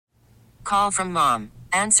Call from mom.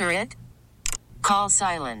 Answer it. Call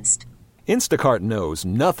silenced. Instacart knows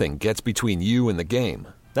nothing gets between you and the game.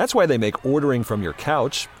 That's why they make ordering from your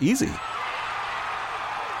couch easy.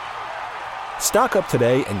 Stock up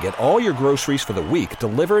today and get all your groceries for the week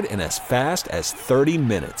delivered in as fast as 30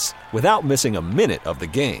 minutes without missing a minute of the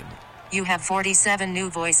game. You have 47 new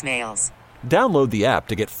voicemails. Download the app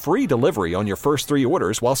to get free delivery on your first 3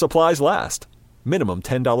 orders while supplies last. Minimum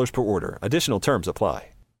 $10 per order. Additional terms apply.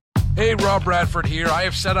 Hey, Rob Bradford here. I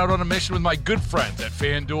have set out on a mission with my good friends at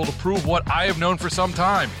FanDuel to prove what I have known for some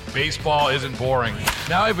time. Baseball isn't boring.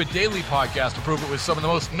 Now I have a daily podcast to prove it with some of the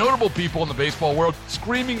most notable people in the baseball world,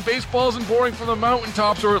 screaming baseball isn't boring from the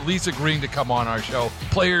mountaintops, or at least agreeing to come on our show.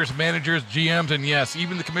 Players, managers, GMs, and yes,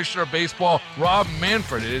 even the commissioner of baseball, Rob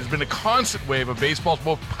Manfred. It has been a constant wave of baseball's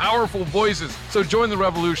most powerful voices. So join the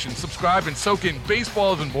revolution. Subscribe and soak in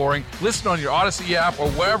Baseball Isn't Boring. Listen on your Odyssey app or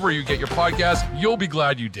wherever you get your podcasts. You'll be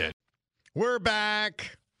glad you did. We're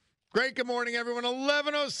back. Great good morning, everyone.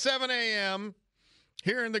 11:07 a.m.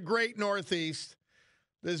 here in the great Northeast.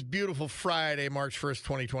 This beautiful Friday, March 1st,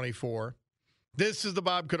 2024. This is the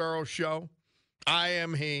Bob Cordaro Show. I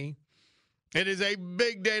am he. It is a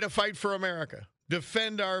big day to fight for America,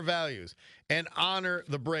 defend our values, and honor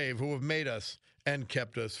the brave who have made us and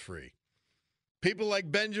kept us free. People like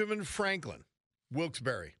Benjamin Franklin,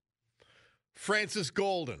 Wilkes-Barre, Francis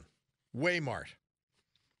Golden, Waymart,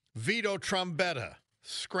 Vito Trombetta,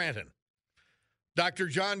 Scranton, Dr.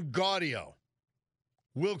 John Gaudio,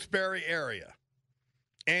 Wilkes-Barre area,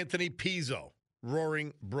 Anthony Pizzo,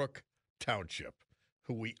 Roaring Brook Township,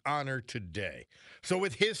 who we honor today. So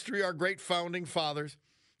with history, our great founding fathers,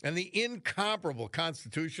 and the incomparable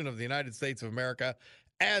Constitution of the United States of America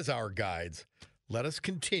as our guides, let us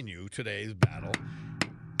continue today's battle.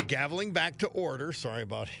 Gaveling back to order. Sorry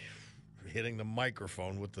about hitting the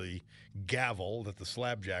microphone with the gavel that the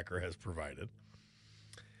slabjacker has provided.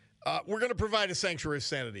 We're going to provide a sanctuary of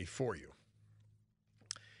sanity for you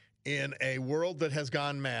in a world that has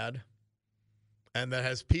gone mad and that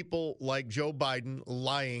has people like Joe Biden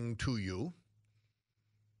lying to you,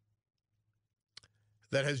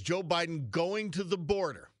 that has Joe Biden going to the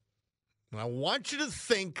border. And I want you to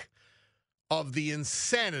think of the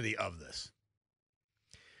insanity of this.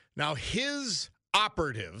 Now, his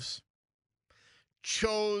operatives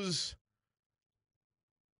chose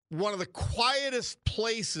one of the quietest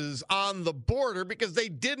places on the border because they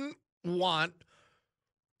didn't want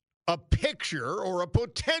a picture or a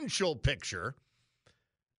potential picture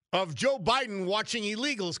of Joe Biden watching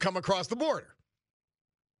illegals come across the border.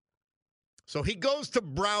 So he goes to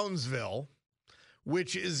Brownsville,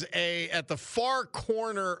 which is at the far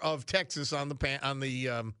corner of Texas on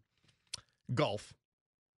the Gulf,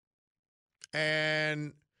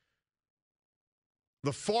 and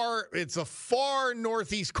it's a far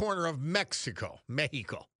northeast corner of Mexico.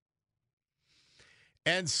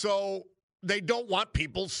 And so they don't want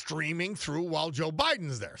people streaming through while Joe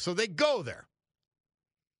Biden's there. So they go there.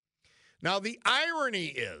 Now, the irony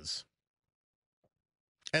is,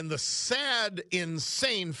 and the sad,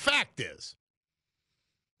 insane fact is,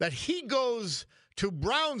 that he goes to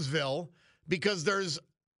Brownsville because there's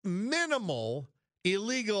minimal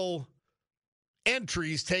illegal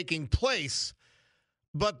entries taking place.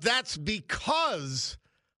 But that's because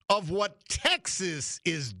of what Texas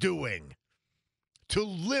is doing to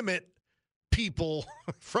limit people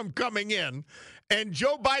from coming in. And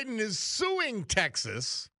Joe Biden is suing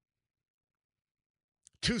Texas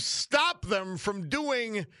to stop them from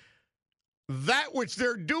doing that which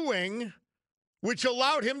they're doing, which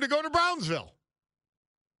allowed him to go to Brownsville.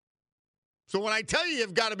 So when I tell you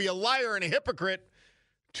you've got to be a liar and a hypocrite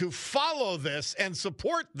to follow this and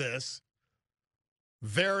support this,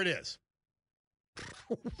 there it is.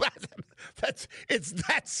 It's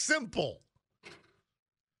that simple.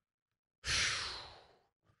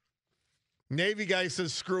 Navy guy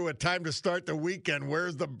says, screw it, time to start the weekend.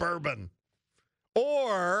 Where's the bourbon?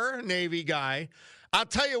 Or, Navy guy, I'll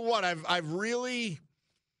tell you what, I've really,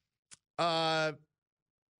 I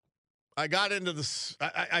got into this,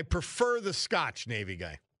 I prefer the Scotch, Navy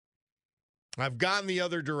guy. I've gone the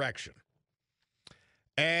other direction.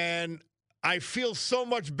 And I feel so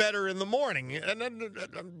much better in the morning. And then,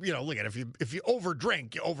 look at it. If you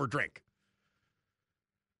overdrink, you overdrink.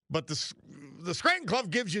 But the Scranton Club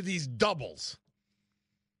gives you these doubles.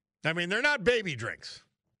 I mean, they're not baby drinks.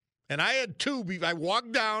 And I had 2. I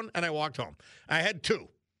walked down and I walked home. I had 2.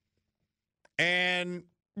 And,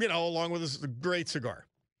 along with this great cigar.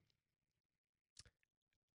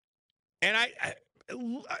 And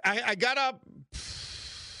I got up,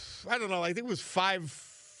 I don't know, I think it was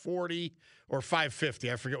 5:40 or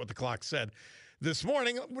 5:50. I forget what the clock said. This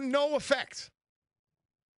morning, no effects.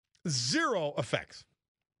 0 effects.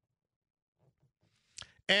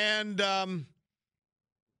 And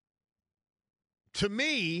to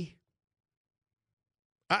me,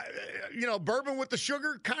 bourbon with the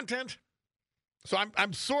sugar content. So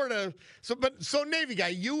I'm sort of so Navy guy,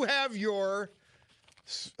 you have your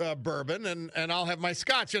bourbon and I'll have my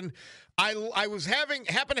scotch. And I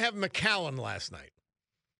happened to have Macallan last night,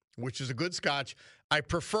 which is a good scotch. I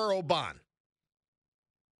prefer Oban.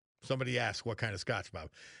 Somebody asked what kind of scotch,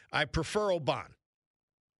 Bob. I prefer Oban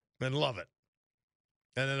and love it.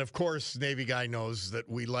 And then, of course, Navy guy knows that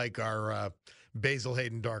we like our Basil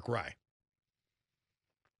Hayden Dark Rye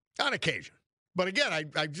on occasion. But again, I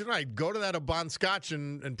go to that Oban Scotch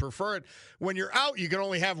and prefer it. When you're out, you can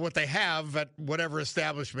only have what they have at whatever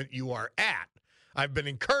establishment you are at. I've been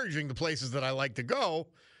encouraging the places that I like to go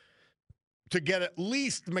to get at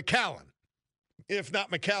least Macallan, if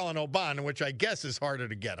not Macallan Oban, which I guess is harder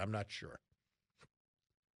to get. I'm not sure.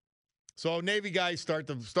 So Navy guys start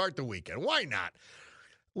the weekend. Why not?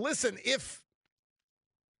 Listen, if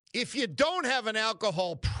you don't have an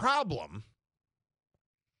alcohol problem,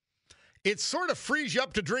 it sort of frees you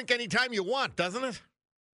up to drink anytime you want, doesn't it?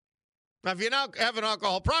 Now, if you now have an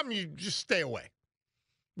alcohol problem, you just stay away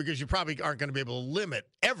because you probably aren't going to be able to limit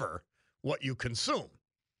ever what you consume.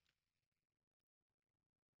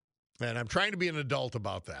 And I'm trying to be an adult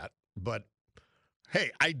about that. But,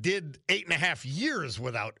 hey, I did 8.5 years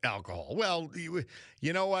without alcohol. Well, you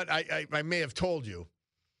know what? I may have told you.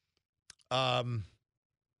 When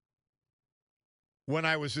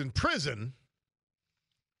I was in prison,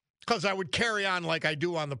 because I would carry on like I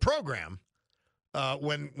do on the program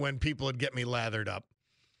when people would get me lathered up.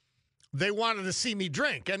 They wanted to see me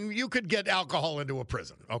drink, and you could get alcohol into a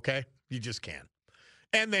prison, okay? You just can.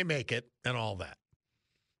 And they make it and all that.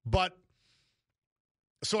 But,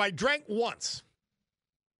 so I drank once,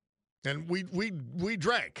 and we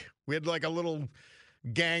drank. We had like a little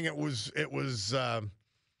gang. It was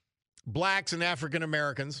blacks and African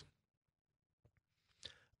Americans.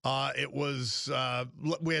 We had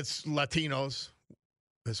Latinos,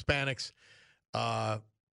 Hispanics,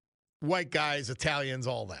 white guys, Italians,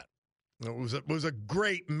 all that. It was a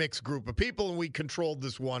great mixed group of people, and we controlled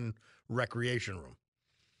this one recreation room.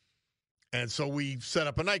 And so we set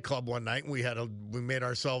up a nightclub one night, and we made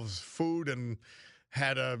ourselves food and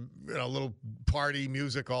had a little party,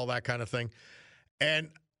 music, all that kind of thing. And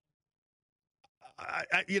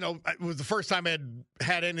it was the first time I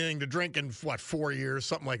had anything to drink in, 4 years,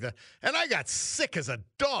 something like that. And I got sick as a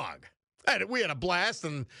dog. We had a blast,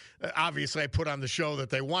 and obviously I put on the show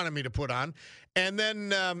that they wanted me to put on. And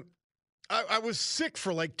then I was sick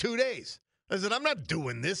for like 2 days. I said, I'm not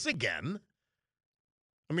doing this again.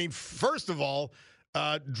 I mean, first of all,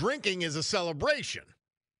 drinking is a celebration.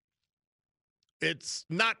 It's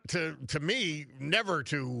not, to me, never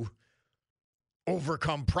to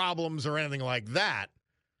overcome problems or anything like that.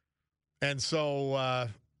 And so,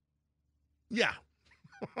 yeah,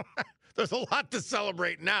 there's a lot to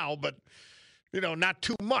celebrate now, but, not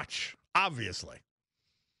too much, obviously.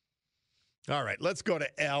 All right, let's go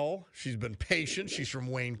to Elle. She's been patient. She's from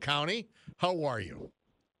Wayne County. How are you?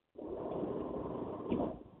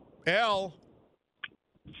 Elle.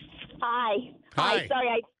 Hi. Sorry,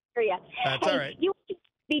 I didn't hear you. That's all right.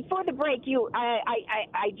 Before the break,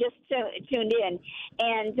 I just tuned in,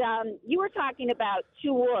 and you were talking about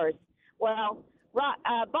 2 wars. Well,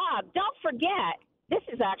 Bob, don't forget, this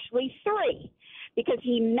is actually 3, because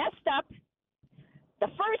he messed up the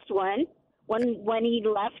first one when he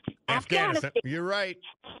left Afghanistan. You're right.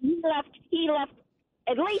 He left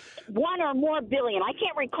at least 1 or more billion. I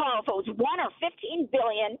can't recall if it was 1 or 15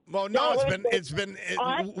 billion. Well, no,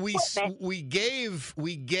 we gave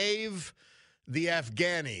the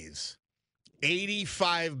Afghanis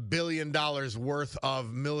 $85 billion worth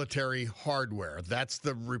of military hardware. That's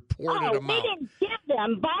the reported amount. We didn't give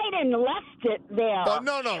them. Biden left it there. Oh,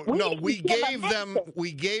 no. We gave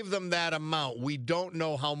them that amount. We don't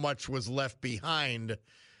know how much was left behind.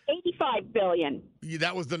 $85 billion.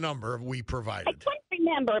 That was the number we provided. I couldn't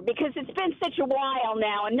remember because it's been such a while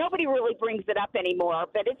now, and nobody really brings it up anymore,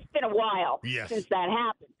 but it's been a while since that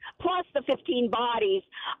happened. Plus the 15 bodies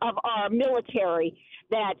of our military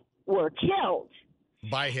that were killed.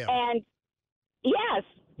 By him. And, yes,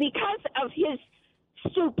 because of his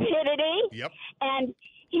stupidity and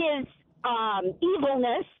his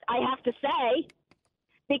evilness, I have to say,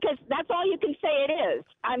 because that's all you can say it is.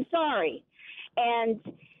 I'm sorry. And,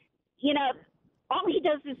 all he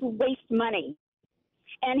does is waste money.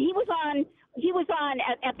 And he was on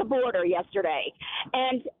at the border yesterday.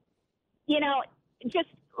 And, just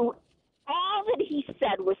all that he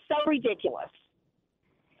said was so ridiculous.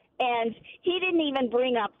 And he didn't even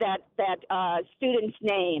bring up that student's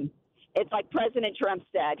name. It's like President Trump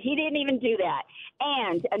said. He didn't even do that.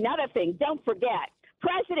 And another thing, don't forget,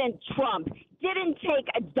 President Trump didn't take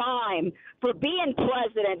a dime for being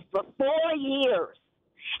president for 4 years.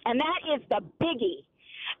 And that is the biggie.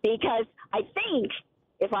 Because I think,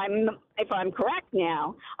 if I'm correct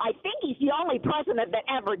now, I think he's the only president that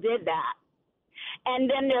ever did that. And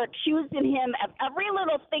then they're accusing him of every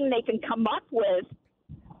little thing they can come up with.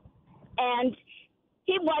 And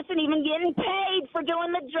he wasn't even getting paid for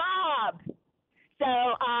doing the job. So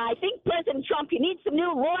I think President Trump, you need some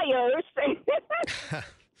new lawyers.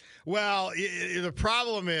 Well, the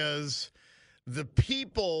problem is the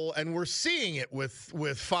people, and we're seeing it with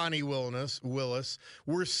Fonnie Willis.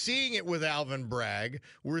 We're seeing it with Alvin Bragg.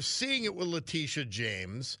 We're seeing it with Letitia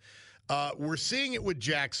James. We're seeing it with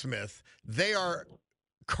Jack Smith. They are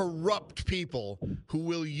corrupt people who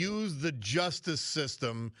will use the justice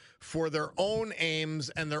system for their own aims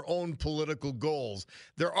and their own political goals.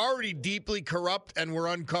 They're already deeply corrupt, and we're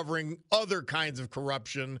uncovering other kinds of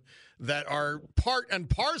corruption that are part and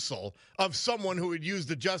parcel of someone who would use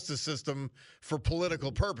the justice system for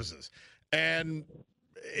political purposes. And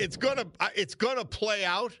it's gonna play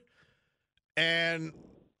out,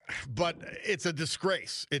 but it's a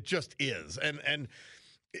disgrace. It just is. And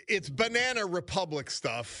it's banana republic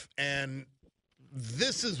stuff, and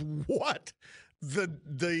this is what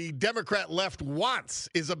the Democrat left wants,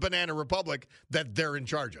 is a banana republic that they're in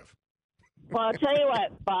charge of. Well, I'll tell you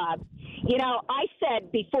what, Bob. You know, I said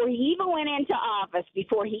before he even went into office,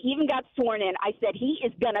 before he even got sworn in, I said he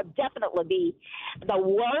is going to definitely be the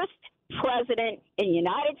worst president in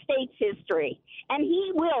United States history. And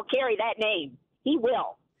he will carry that name. He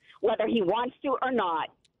will, whether he wants to or not.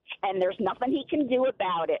 And there's nothing he can do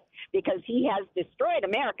about it because he has destroyed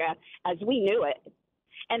America as we knew it.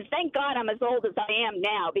 And thank God I'm as old as I am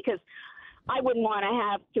now, because I wouldn't want to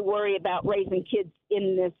have to worry about raising kids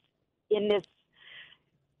in this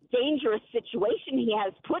dangerous situation he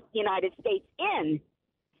has put the United States in.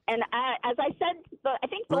 And as I said, I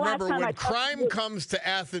think the Remember, last time when crime comes to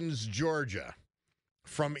Athens, Georgia,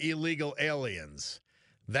 from illegal aliens,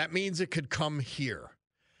 that means it could come here.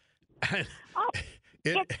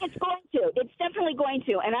 It's going to. It's definitely going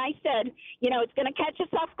to. And I said, you know, it's going to catch us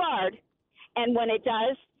off guard. And when it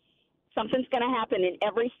does, something's going to happen in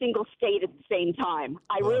every single state at the same time.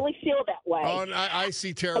 I really feel that way. Oh, and I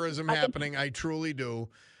see terrorism happening. I truly do.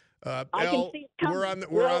 Elle,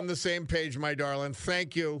 we're on the same page, my darling.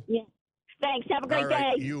 Thank you. Yeah. Thanks. Have a great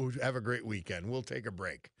day. You have a great weekend. We'll take a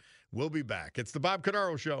break. We'll be back. It's the Bob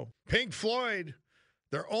Cordaro Show. Pink Floyd,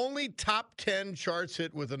 their only top 10 charts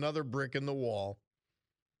hit with Another Brick in the Wall.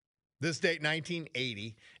 This date,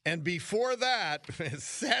 1980. And before that,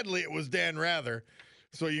 sadly, it was Dan Rather.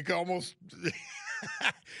 So you can almost...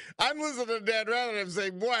 I'm listening to Dan Rather and I'm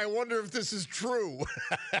saying, boy, I wonder if this is true.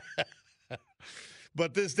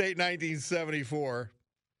 But this date, 1974,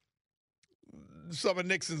 some of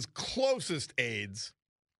Nixon's closest aides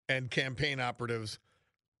and campaign operatives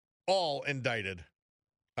all indicted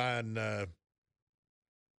on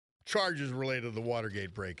charges related to the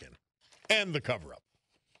Watergate break-in and the cover-up.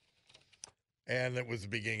 And it was the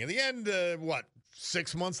beginning. In the end,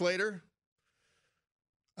 6 months later,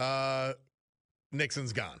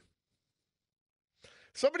 Nixon's gone.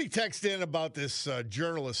 Somebody texted in about this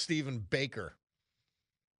journalist, Stephen Baker,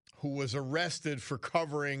 who was arrested for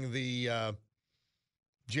covering the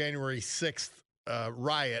January 6th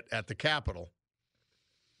riot at the Capitol.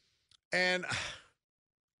 And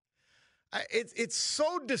it's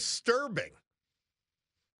so disturbing.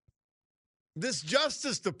 This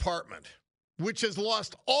Justice Department, which has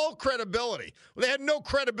lost all credibility. They had no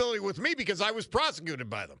credibility with me because I was prosecuted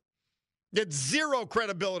by them. They had zero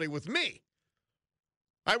credibility with me.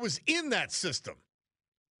 I was in that system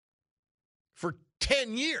for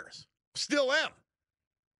 10 years. Still am.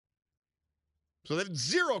 So they have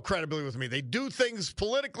zero credibility with me. They do things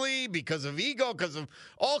politically because of ego, because of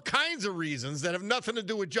all kinds of reasons that have nothing to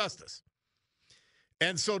do with justice.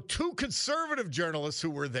 And so 2 conservative journalists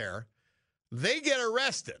who were there, they get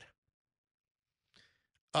arrested.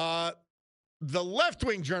 The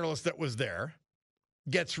left-wing journalist that was there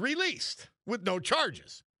gets released with no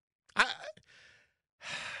charges.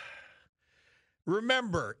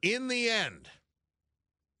 Remember, in the end,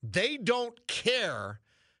 they don't care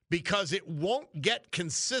because it won't get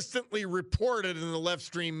consistently reported in the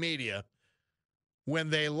left-stream media when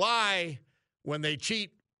they lie, when they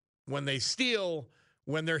cheat, when they steal,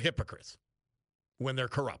 when they're hypocrites, when they're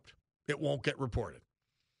corrupt. It won't get reported.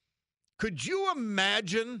 Could you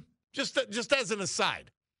imagine, just as an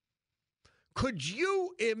aside, could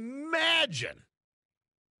you imagine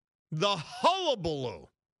the hullabaloo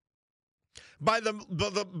by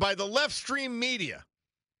the left stream media,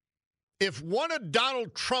 if one of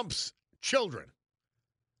Donald Trump's children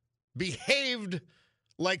behaved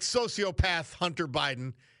like sociopath Hunter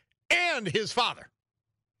Biden and his father,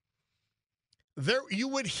 you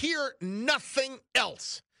would hear nothing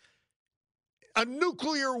else. A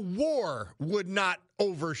nuclear war would not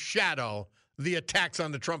overshadow the attacks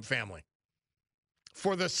on the Trump family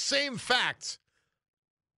for the same facts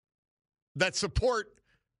that support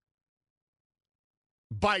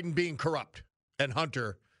Biden being corrupt and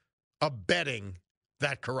Hunter abetting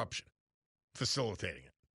that corruption, facilitating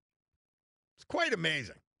it. It's quite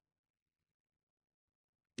amazing.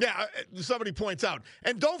 Yeah, somebody points out.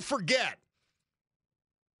 And don't forget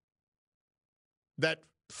that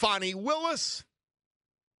Fonnie Willis,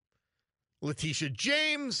 Letitia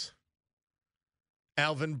James,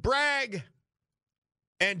 Alvin Bragg,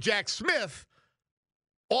 and Jack Smith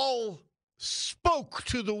all spoke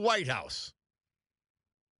to the White House.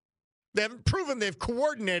 They haven't proven they've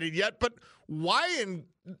coordinated yet, but why in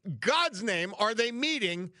God's name are they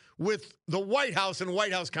meeting with the White House and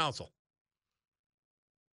White House counsel?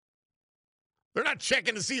 They're not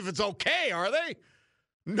checking to see if it's okay, are they?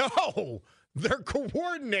 No, they're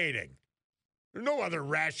coordinating. There's no other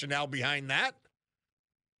rationale behind that.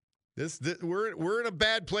 We're in a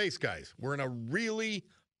bad place, guys. We're in a really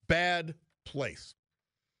bad place.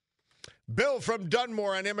 Bill from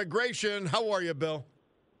Dunmore on immigration. How are you, Bill?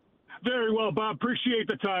 Very well, Bob. Appreciate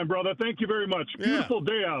the time, brother. Thank you very much. Beautiful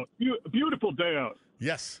day out. Beautiful day out.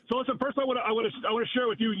 Yes. So listen, first I want to share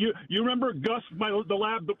with you. You remember Gus,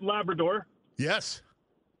 the Labrador? Yes.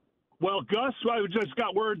 Well, Gus, I just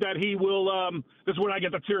got word that he will. This is when I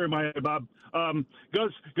get the tear in my eye, Bob.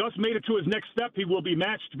 Gus made it to his next step. He will be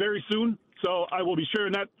matched very soon. So I will be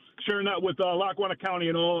sharing that with Lackawanna County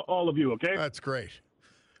and all of you. Okay. That's great.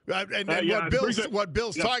 And what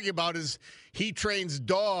Bill's talking about is he trains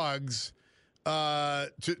dogs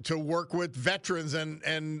to work with veterans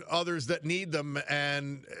and others that need them,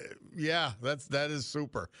 and that is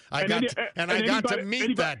super. I got to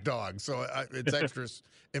meet that dog, so it's extra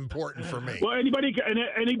important for me. Well, anybody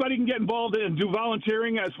can get involved and do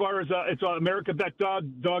volunteering as far as it's America Vet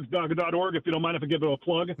Dogs.org. If you don't mind if I give it a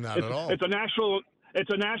plug. Not at all. It's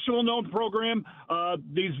a national known program.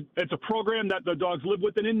 It's a program that the dogs live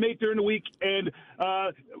with an inmate during the week, and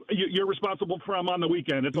you're responsible for them on the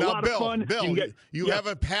weekend. It's a lot of fun. Bill, you have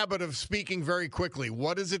a habit of speaking very quickly.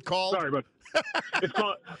 What is it called? Sorry, but it's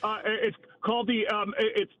called the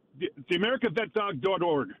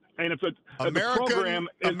AmericaVetDog.org, and it's a program.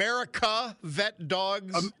 America Vet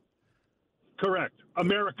Dogs. Correct.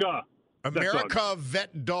 America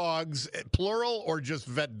Vet Dogs, plural or just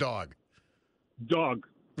vet dog? Dog.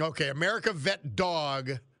 Okay,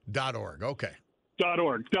 AmericaVetDog.org. Okay.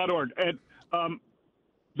 .org. And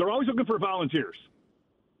they're always looking for volunteers.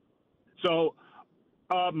 So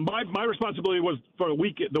my responsibility was for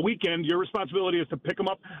the weekend. Your responsibility is to pick them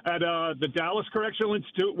up at the Dallas Correctional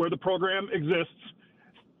Institute where the program exists.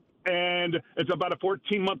 And it's about a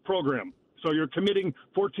 14-month program. So you're committing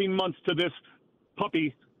 14 months to this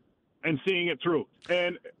puppy and seeing it through.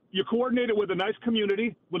 And you coordinate it with a nice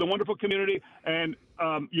community, with a wonderful community, and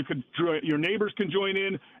your neighbors can join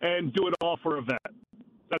in and do it all for a vet.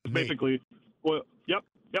 That's basically, well, yep.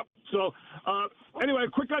 So anyway,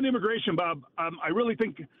 quick on immigration, Bob. I really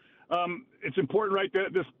think it's important right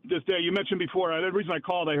this day. You mentioned before, the reason I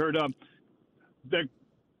called, I heard that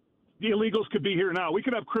the illegals could be here now. We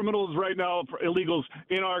could have criminals right now for illegals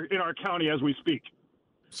in our county as we speak.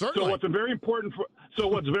 Certainly. So what's very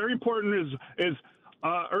important is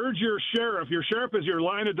urge your sheriff. Your sheriff is your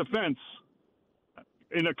line of defense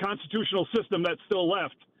in a constitutional system that's still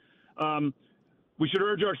left. We should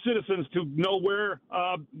urge our citizens to know where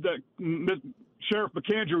Sheriff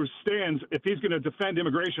McAndrews stands if he's going to defend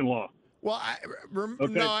immigration law. Well,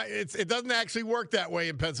 no, it doesn't actually work that way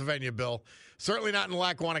in Pennsylvania, Bill. Certainly not in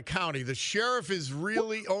Lackawanna County. The sheriff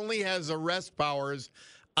only has arrest powers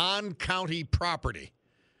on county property.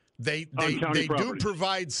 They do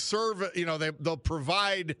provide service. They'll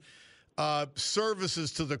provide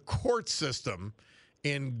services to the court system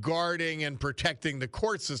in guarding and protecting the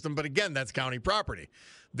court system. But again, that's county property.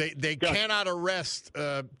 They cannot arrest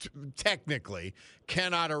technically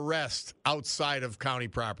cannot arrest outside of county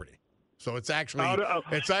property. So it's actually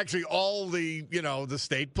all the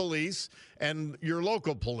state police and your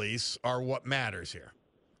local police are what matters here.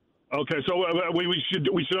 Okay, so we should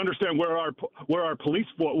understand what our police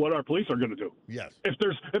are going to do. Yes. If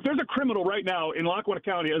there's a criminal right now in Lackawanna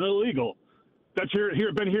County, an illegal that's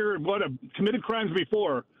committed crimes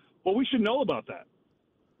before, well, we should know about that.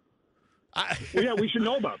 We should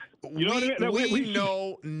know about it. You know what I mean? We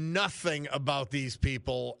know nothing about these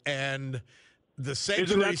people, and the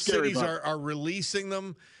sanctuary cities are releasing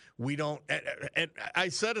them. We don't. And I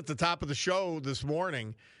said at the top of the show this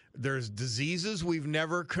morning, there's diseases we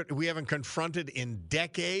haven't confronted in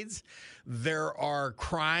decades. There are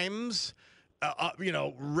crimes,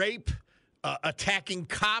 rape, attacking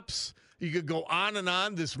cops. You could go on and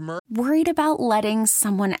on. This murder. Worried about letting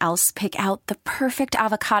someone else pick out the perfect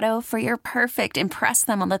avocado for your perfect impress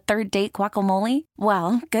them on the third date guacamole?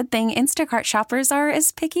 Well, good thing Instacart shoppers are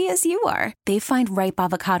as picky as you are. They find ripe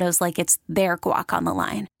avocados like it's their guac on the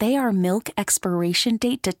line. They are milk expiration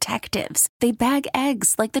date detectives. They bag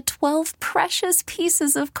eggs like the 12 precious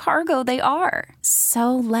pieces of cargo they are.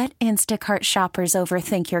 So let Instacart shoppers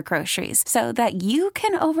overthink your groceries so that you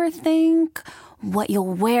can overthink what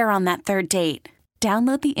you'll wear on that third date.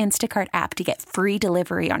 Download the Instacart app to get free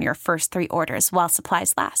delivery on your first 3 orders while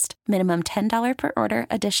supplies last. Minimum $10 per order.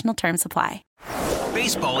 Additional terms apply.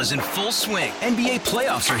 Baseball is in full swing. NBA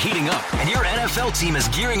playoffs are heating up, and your NFL team is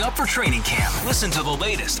gearing up for training camp. Listen to the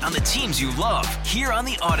latest on the teams you love here on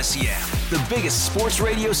the Odyssey app. The biggest sports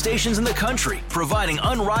radio stations in the country, providing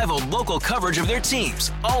unrivaled local coverage of their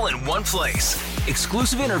teams, all in one place.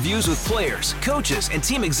 Exclusive interviews with players, coaches, and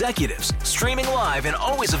team executives, streaming live and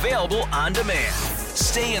always available on demand.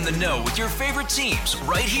 Stay in the know with your favorite teams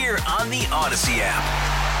right here on the Odyssey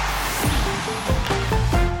app.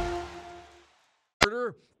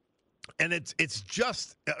 And it's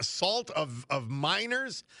just assault of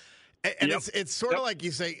minors, and it's sort of like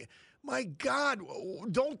you say, my God,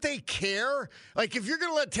 don't they care? Like, if you're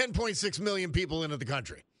going to let 10.6 million people into the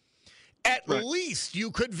country, at least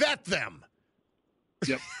you could vet them.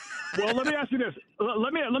 Yep. Well, let me ask you this.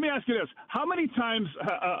 Let me ask you this. How many times,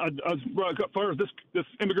 as far as this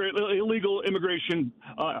illegal immigration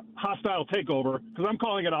hostile takeover, because I'm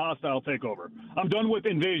calling it a hostile takeover. I'm done with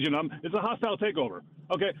invasion. It's a hostile takeover.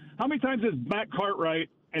 Okay. How many times has Matt Cartwright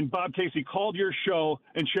and Bob Casey called your show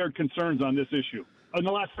and shared concerns on this issue in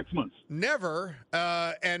the last 6 months? Never.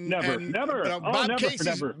 Never.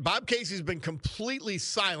 Bob Casey's been completely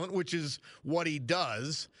silent, which is what he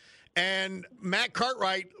does. And Matt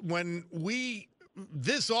Cartwright, when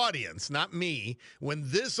this audience, not me, when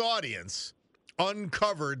this audience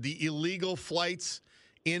uncovered the illegal flights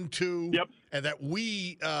into, and that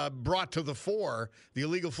we brought to the fore, the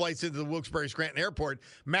illegal flights into the Wilkes-Barre-Scranton Airport,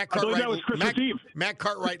 Matt Cartwright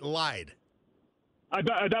lied.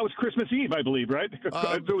 That was Christmas Eve, I believe, right? It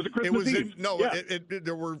was a Christmas Eve.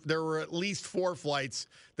 There were at least 4 flights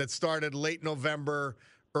that started late November,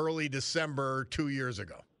 early December 2 years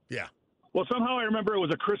ago. Yeah. Well, somehow I remember it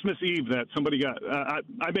was a Christmas Eve that somebody got. I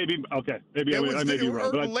may be okay. Maybe I may be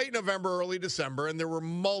wrong. But late November, early December, and there were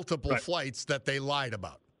multiple flights that they lied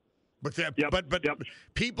about. But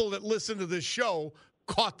people that listen to this show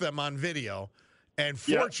caught them on video, and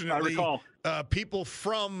fortunately, people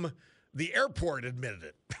from the airport admitted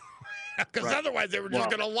it, because otherwise they were just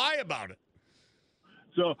going to lie about it.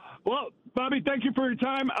 So, well, Bobby, thank you for your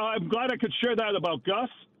time. I'm glad I could share that about Gus,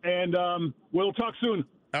 and we'll talk soon.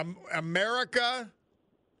 America,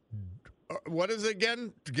 what is it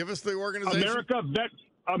again? Give us the organization.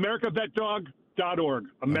 AmericaVetDog.org.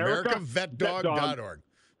 AmericaVetDog.org.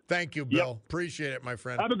 Thank you, Bill. Appreciate it, my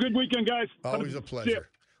friend. Have a good weekend, guys. Always a pleasure.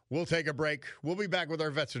 We'll take a break. We'll be back with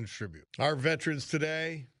our Veterans Tribute. Our veterans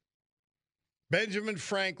today, Benjamin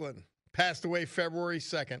Franklin, passed away February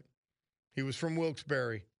 2nd. He was from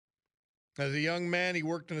Wilkes-Barre. As a young man, he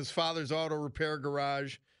worked in his father's auto repair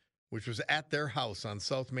garage, which was at their house on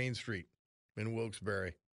South Main Street in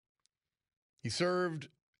Wilkes-Barre. He served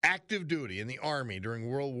active duty in the Army during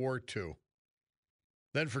World War II.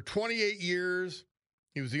 Then for 28 years,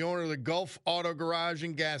 he was the owner of the Gulf Auto Garage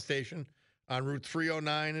and Gas Station on Route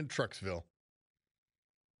 309 in Trucksville.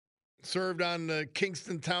 Served on the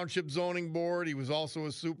Kingston Township Zoning Board. He was also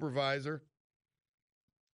a supervisor.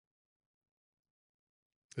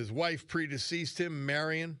 His wife predeceased him,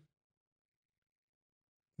 Marion.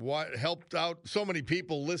 What helped out so many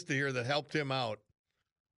people listed here that helped him out,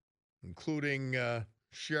 including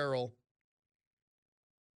Cheryl.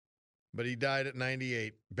 But he died at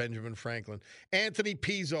 98, Benjamin Franklin. Anthony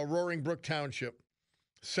Pizzo, Roaring Brook Township,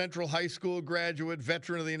 Central High School graduate,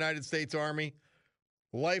 veteran of the United States Army,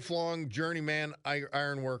 lifelong journeyman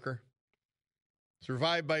iron worker,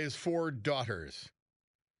 survived by his 4 daughters,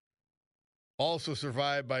 also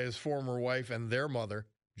survived by his former wife and their mother,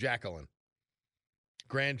 Jacqueline.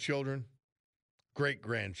 Grandchildren,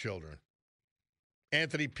 great-grandchildren.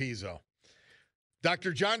 Anthony Pizzo.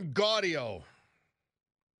 Dr. John Gaudio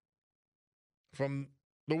from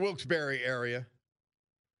the Wilkes-Barre area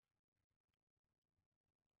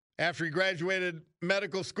After he graduated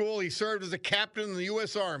medical school, he served as a captain in the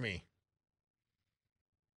U.S. Army.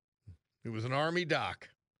 He was an Army doc.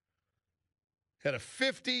 Had a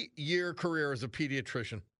 50-year career as a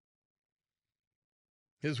pediatrician.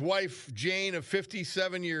 His wife, Jane, of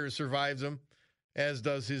 57 years, survives him, as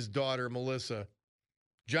does his daughter, Melissa.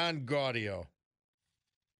 John Gaudio.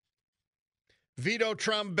 Vito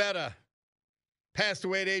Trombetta passed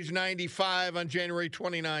away at age 95 on January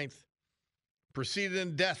 29th. Preceded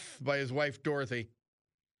in death by his wife, Dorothy.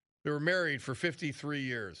 They were married for 53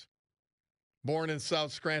 years. Born in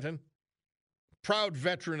South Scranton. Proud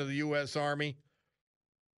veteran of the U.S. Army.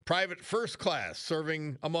 Private first class,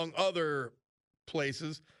 serving, among other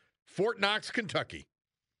places, Fort Knox, Kentucky.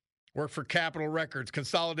 Worked for Capitol Records,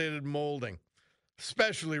 Consolidated Molding,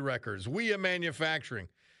 Specialty Records, WIA Manufacturing.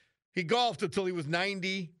 He golfed until he was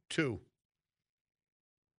 92.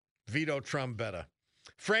 Vito Trombetta.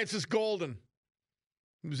 Francis Golden.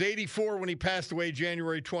 He was 84 when he passed away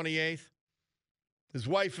January 28th. His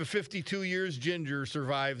wife of 52 years, Ginger,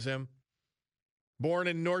 survives him. Born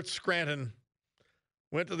in North Scranton.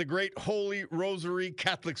 Went to the Great Holy Rosary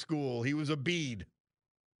Catholic School. He was a bead.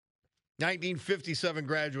 1957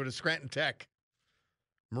 graduate of Scranton Tech.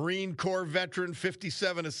 Marine Corps veteran,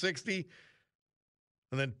 57 to 60.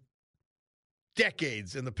 And then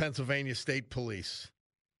decades in the Pennsylvania State Police.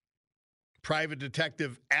 Private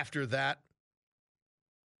detective after that.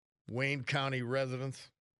 Wayne County residence.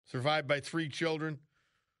 Survived by 3 children.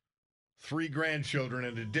 3 grandchildren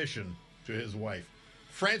in addition to his wife.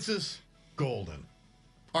 Francis Golden.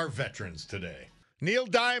 Our veterans today. Neil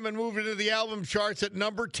Diamond moved into the album charts at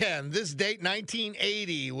number 10. This date,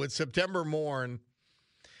 1980, with September Morn.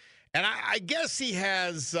 And I guess he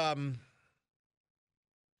has, I don't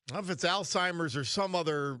know if it's Alzheimer's or some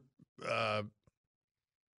other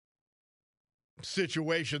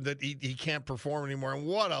situation that he can't perform anymore. And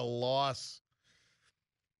what a loss.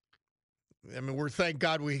 I mean, thank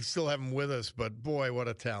God we still have him with us, but boy, what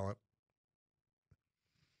a talent.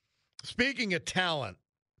 Speaking of talent,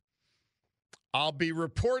 I'll be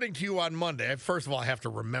reporting to you on Monday. First of all, I have to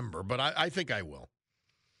remember, but I think I will.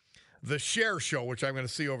 The Cher Show, which I'm going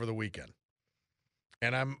to see over the weekend.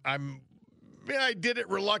 And I did it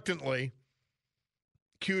reluctantly.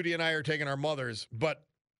 Cutie and I are taking our mothers,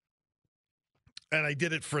 and I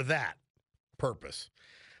did it for that purpose.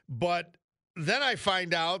 But then I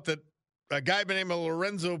find out that a guy by the name of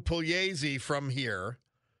Lorenzo Pugliese from here,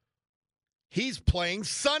 he's playing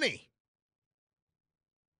Sonny.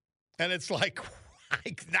 And it's like,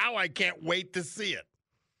 now I can't wait to see it.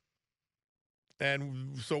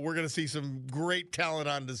 And so we're going to see some great talent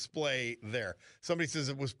on display there. Somebody says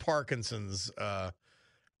it was Parkinson's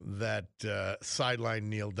that sidelined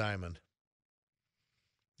Neil Diamond.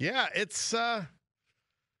 Yeah, it's I'm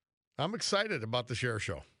excited about the Cher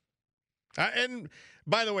Show. And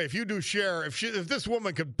by the way, if you do Cher, if this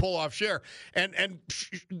woman could pull off Cher, and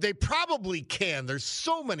they probably can. There's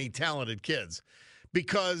so many talented kids.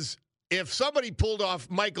 Because if somebody pulled off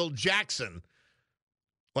Michael Jackson,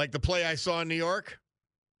 like the play I saw in New York,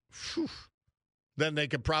 then they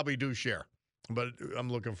could probably do Cher. But I'm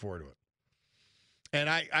looking forward to it. And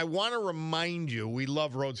I want to remind you, we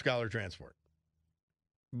love Road Scholar Transport.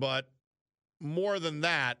 But more than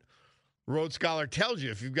that, Road Scholar tells you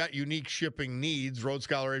if you've got unique shipping needs, Road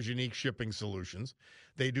Scholar has unique shipping solutions.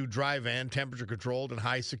 They do dry van, temperature controlled, and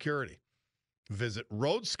high security. Visit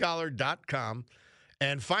roadscholar.com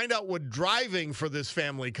and find out what driving for this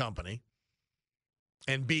family company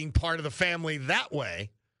and being part of the family that way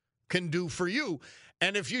can do for you.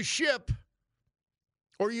 And if you ship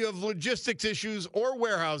or you have logistics issues or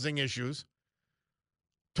warehousing issues,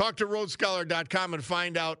 talk to roadscholar.com and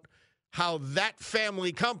find out how that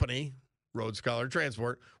family company, Road Scholar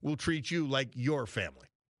Transport, will treat you like your family.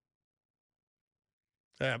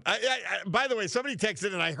 By the way, somebody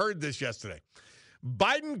texted, and I heard this yesterday.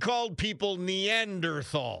 Biden called people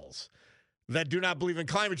Neanderthals that do not believe in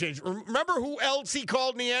climate change. Remember who else he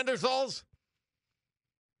called Neanderthals?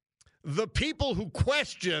 The people who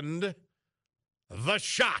questioned the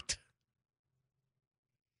shot,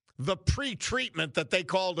 the pre-treatment that they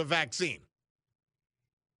called a vaccine.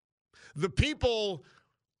 The people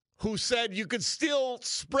who said you could still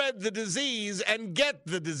spread the disease and get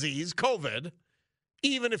the disease, COVID,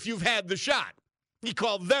 even if you've had the shot. He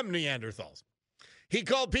called them Neanderthals. He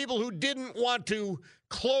called people who didn't want to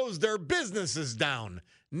close their businesses down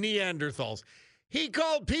Neanderthals. He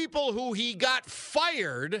called people who he got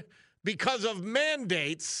fired because of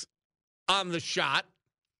mandates on the shot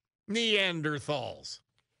Neanderthals.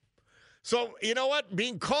 So, you know what?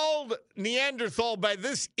 Being called Neanderthal by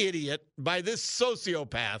this idiot, by this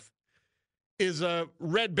sociopath, is a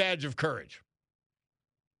red badge of courage.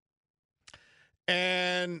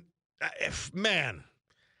 And, man.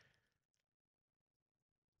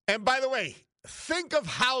 And by the way, think of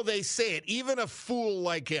how they say it, even a fool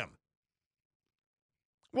like him.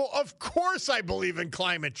 Well, of course I believe in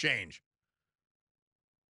climate change.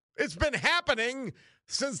 It's been happening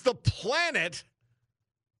since the planet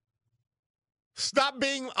stopped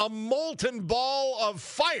being a molten ball of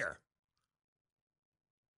fire.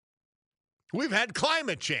 We've had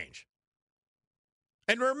climate change.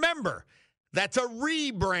 And remember, that's a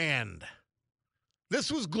rebrand.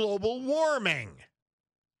 This was global warming.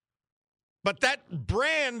 But that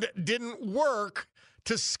brand didn't work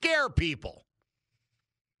to scare people.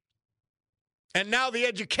 And now the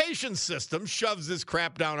education system shoves this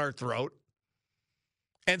crap down our throat.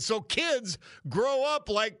 And so kids grow up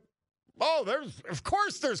like, oh, of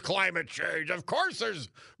course there's climate change. Of course there's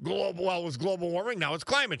it was global warming. Now it's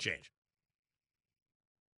climate change.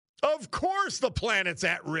 Of course the planet's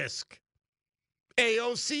at risk.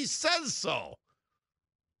 AOC says so.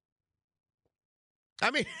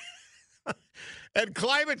 I mean, and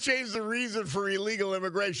climate change is the reason for illegal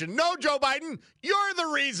immigration. No, Joe Biden, you're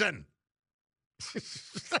the reason.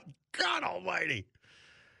 God almighty.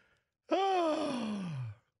 Oh.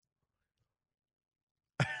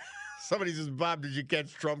 Somebody says, Bob, did you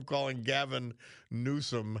catch Trump calling Gavin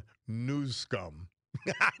Newsom news scum?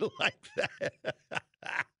 I like that.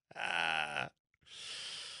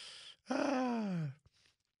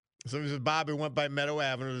 Somebody says, Bob, we went by Meadow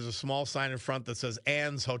Avenue. There's a small sign in front that says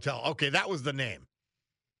Ann's Hotel. Okay, that was the name.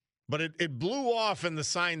 But it blew off in the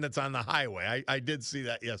sign that's on the highway. I did see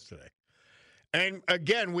that yesterday. And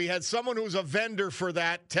again, we had someone who's a vendor for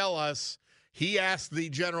that tell us he asked the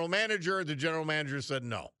general manager. The general manager said,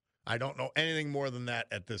 no, I don't know anything more than that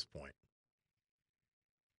at this point.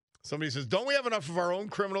 Somebody says, don't we have enough of our own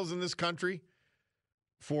criminals in this country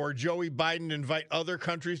for Joey Biden to invite other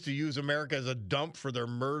countries to use America as a dump for their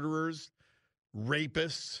murderers,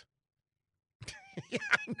 rapists? Yeah,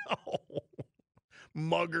 I know.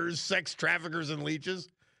 Muggers, sex traffickers, and leeches.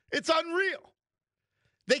 It's unreal.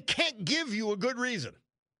 They can't give you a good reason.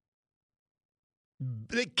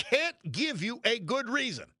 They can't give you a good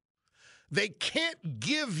reason. They can't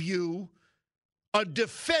give you a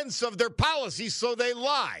defense of their policies, so they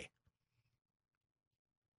lie.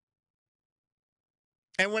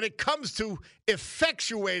 And when it comes to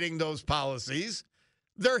effectuating those policies,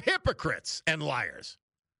 they're hypocrites and liars.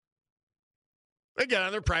 They get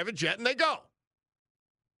on their private jet and they go.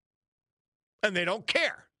 And they don't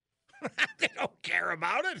care. They don't care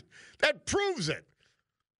about it. That proves it.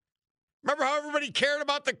 Remember how everybody cared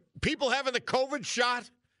about the people having the COVID shot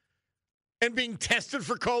and being tested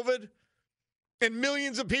for COVID? And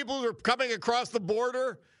millions of people who are coming across the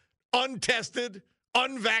border untested,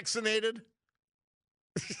 unvaccinated.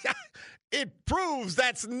 It proves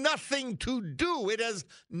that's nothing to do. It has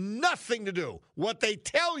nothing to do. What they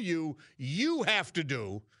tell you, you have to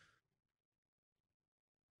do.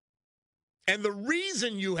 And the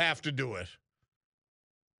reason you have to do it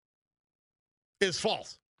is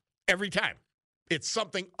false every time. It's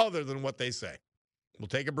something other than what they say. We'll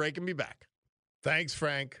take a break and be back. Thanks,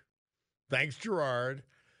 Frank. Thanks, Gerard.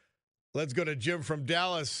 Let's go to Jim from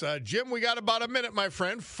Dallas. Jim, we got about a minute, my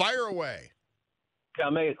friend. Fire away. Okay,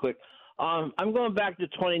 I'll make it quick. I'm going back to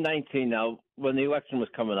 2019 now when the election was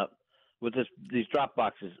coming up with these drop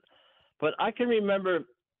boxes. But I can remember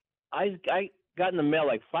I got in the mail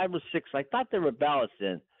like 5 or 6. I thought there were ballots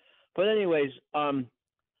in. But anyways, I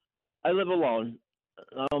live alone.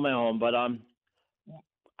 I own my home. But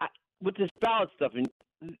with this ballot stuff,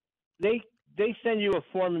 they send you a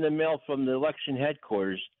form in the mail from the election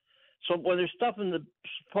headquarters. So when there's stuff in the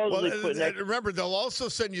supposedly remember, they'll also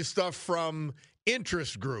send you stuff from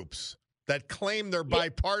interest groups that claim they're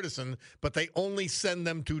bipartisan, but they only send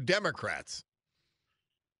them to Democrats.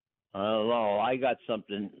 I don't know. I got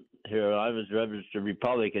something here. I was registered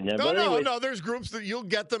Republican. No. There's groups that you'll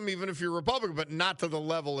get them even if you're Republican, but not to the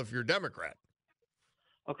level if you're Democrat.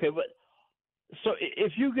 Okay, but so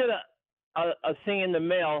if you get a thing in the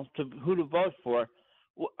mail to who to vote for,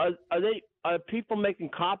 are people making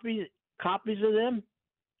copies of them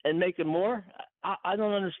and making more? I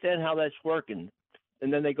don't understand how that's working.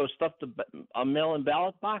 And then they go stuff a mail-in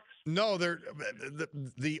ballot box? No,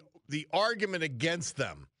 the argument against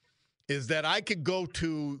them is that I could go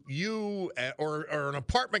to you or an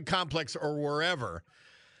apartment complex or wherever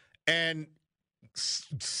and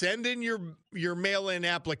send in your mail-in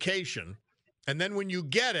application, and then when you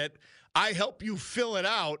get it, I help you fill it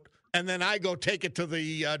out, and then I go take it to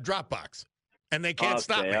the drop box. And they can't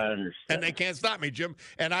stop me. I understand. And they can't stop me, Jim.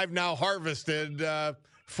 And I've now harvested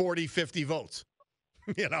 40, 50 votes.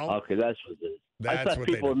 You know? Okay, that's what it is. I thought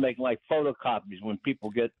people would make like photocopies when people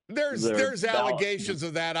get. There's allegations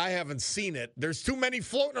of that. I haven't seen it. There's too many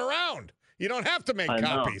floating around. You don't have to make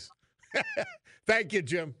copies. Thank you,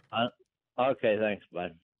 Jim. Okay, thanks,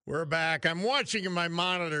 bud. We're back. I'm watching in my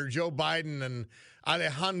monitor Joe Biden and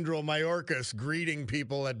Alejandro Mayorkas greeting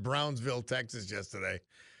people at Brownsville, Texas yesterday.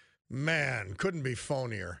 Man, couldn't be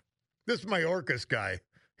phonier. This Mayorkas guy,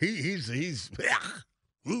 he's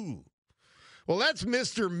ooh. Well, that's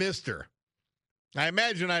Mr. I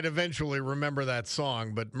imagine I'd eventually remember that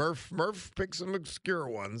song, but Murph picked some obscure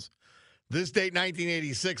ones. This date,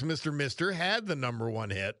 1986, Mr. had the number one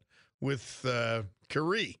hit with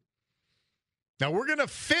Carrie. Now, we're going to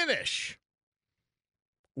finish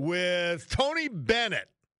with Tony Bennett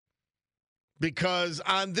because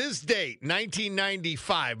on this date,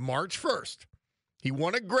 1995, March 1st, he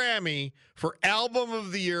won a Grammy for Album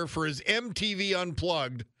of the Year for his MTV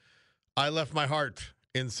Unplugged, I Left My Heart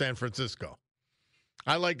in San Francisco.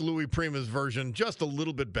 I like Louis Prima's version just a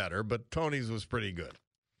little bit better, but Tony's was pretty good.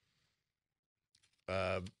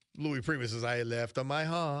 Louis Prima says, I left my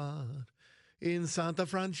heart in Santa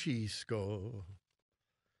Francisco.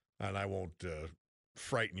 And I won't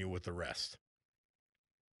frighten you with the rest.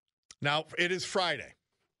 Now, it is Friday.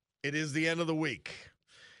 It is the end of the week,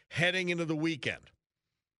 heading into the weekend.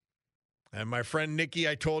 And my friend Nikki,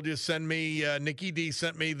 I told you, Nikki D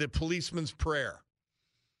sent me the policeman's prayer.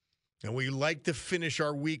 And we like to finish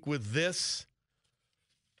our week with this,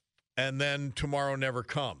 and then tomorrow never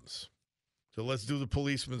comes. So let's do the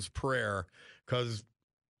policeman's prayer, because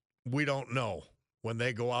we don't know when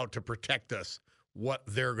they go out to protect us what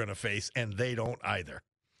they're going to face, and they don't either.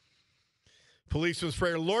 Policeman's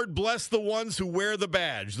prayer. Lord, bless the ones who wear the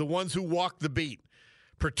badge, the ones who walk the beat.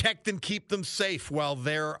 Protect and keep them safe while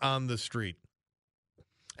they're on the street.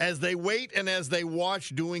 As they wait and as they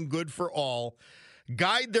watch doing good for all,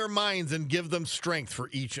 guide their minds and give them strength for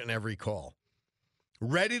each and every call.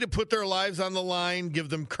 Ready to put their lives on the line, give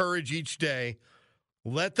them courage each day.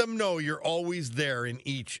 Let them know you're always there in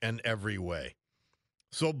each and every way.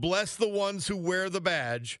 So bless the ones who wear the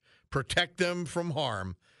badge, protect them from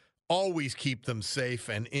harm, always keep them safe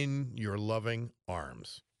and in your loving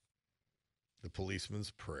arms. The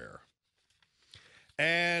policeman's prayer.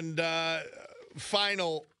 And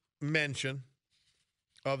final mention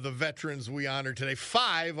of the veterans we honor today.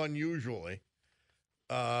 5, unusually.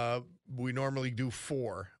 We normally do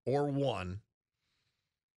 4 or 1,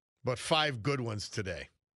 but 5 good ones today.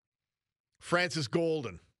 Francis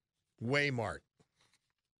Golden, Waymart.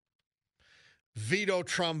 Vito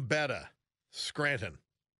Trombetta, Scranton.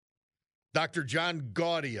 Dr. John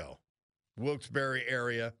Gaudio, Wilkes-Barre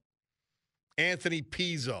area. Anthony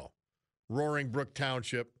Pizzo, Roaring Brook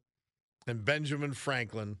Township. And Benjamin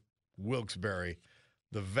Franklin, Wilkes-Barre.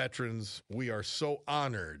 The veterans we are so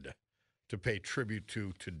honored to pay tribute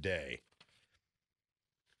to today.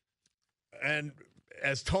 And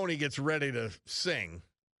as Tony gets ready to sing,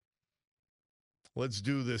 let's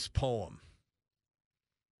do this poem.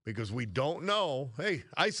 Because we don't know. Hey,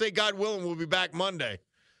 I say God willing, we'll be back Monday.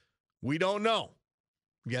 We don't know.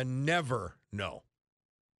 You never know.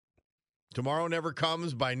 Tomorrow Never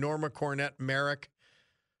Comes by Norma Cornett Merrick.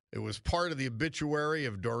 It was part of the obituary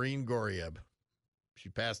of Doreen Gorieb. She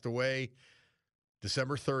passed away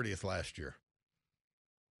December 30th last year.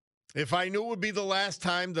 If I knew it would be the last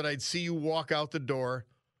time that I'd see you walk out the door,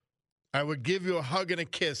 I would give you a hug and a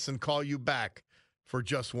kiss and call you back for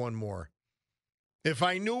just one more. If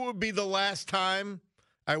I knew it would be the last time,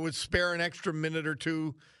 I would spare an extra minute or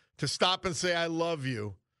two to stop and say I love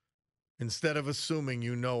you instead of assuming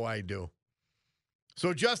you know I do.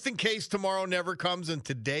 So just in case tomorrow never comes and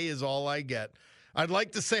today is all I get, I'd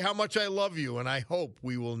like to say how much I love you, and I hope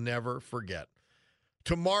we will never forget.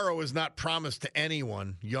 Tomorrow is not promised to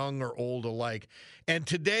anyone, young or old alike, and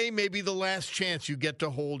today may be the last chance you get to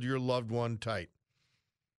hold your loved one tight.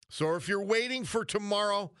 So if you're waiting for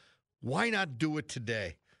tomorrow, why not do it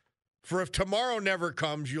today? For if tomorrow never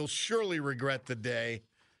comes, you'll surely regret the day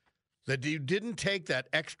that you didn't take that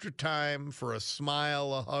extra time for a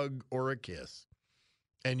smile, a hug, or a kiss,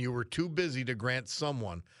 and you were too busy to grant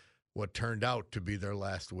someone what turned out to be their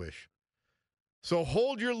last wish. So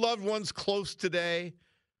hold your loved ones close today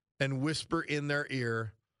and whisper in their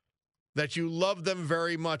ear that you love them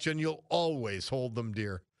very much and you'll always hold them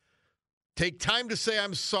dear. Take time to say,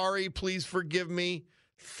 I'm sorry, please forgive me,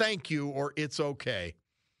 thank you, or it's okay.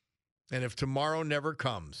 And if tomorrow never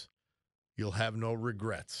comes, you'll have no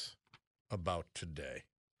regrets about today.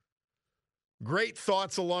 Great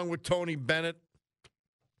thoughts along with Tony Bennett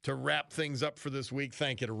to wrap things up for this week.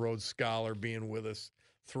 Thank you to Rhodes Scholar being with us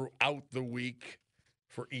throughout the week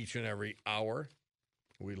for each and every hour.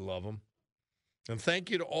 We love them. And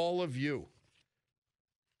thank you to all of you.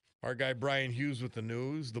 Our guy Brian Hughes with the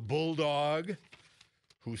news, the Bulldog,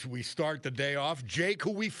 who we start the day off, Jake,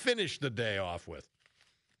 who we finish the day off with,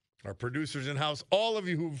 our producers in-house, all of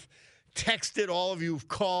you who've texted, all of you who've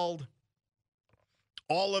called,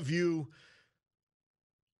 all of you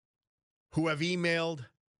who have emailed.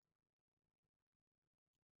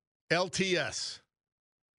 LTS.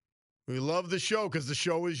 We love the show because the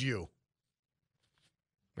show is you.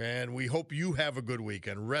 And we hope you have a good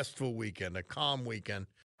weekend, restful weekend, a calm weekend.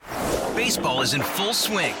 Baseball is in full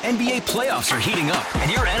swing. NBA playoffs are heating up,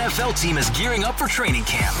 and your NFL team is gearing up for training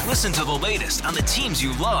camp. Listen to the latest on the teams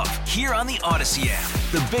you love here on the Odyssey app.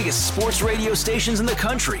 The biggest sports radio stations in the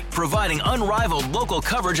country, providing unrivaled local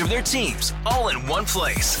coverage of their teams, all in one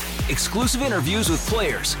place. Exclusive interviews with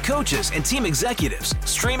players, coaches, and team executives,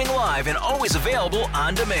 streaming live and always available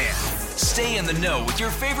on demand. Stay in the know with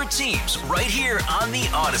your favorite teams right here on the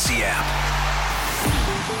Odyssey app.